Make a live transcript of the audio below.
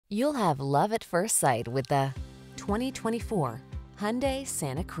You'll have love at first sight with the 2024 Hyundai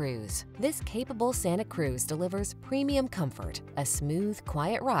Santa Cruz. This capable Santa Cruz delivers premium comfort, a smooth,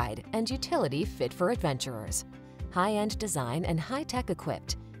 quiet ride, and utility fit for adventurers. High-end design and high-tech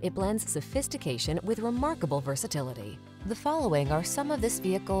equipped, it blends sophistication with remarkable versatility. The following are some of this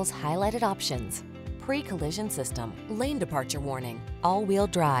vehicle's highlighted options: pre-collision system, lane departure warning, all-wheel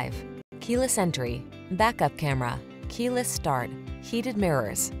drive, keyless entry, backup camera, keyless start, heated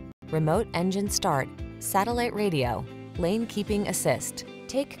mirrors, remote engine start, satellite radio, lane keeping assist.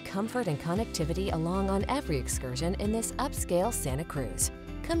 Take comfort and connectivity along on every excursion in this upscale Santa Cruz.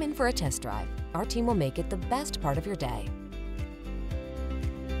 Come in for a test drive. Our team will make it the best part of your day.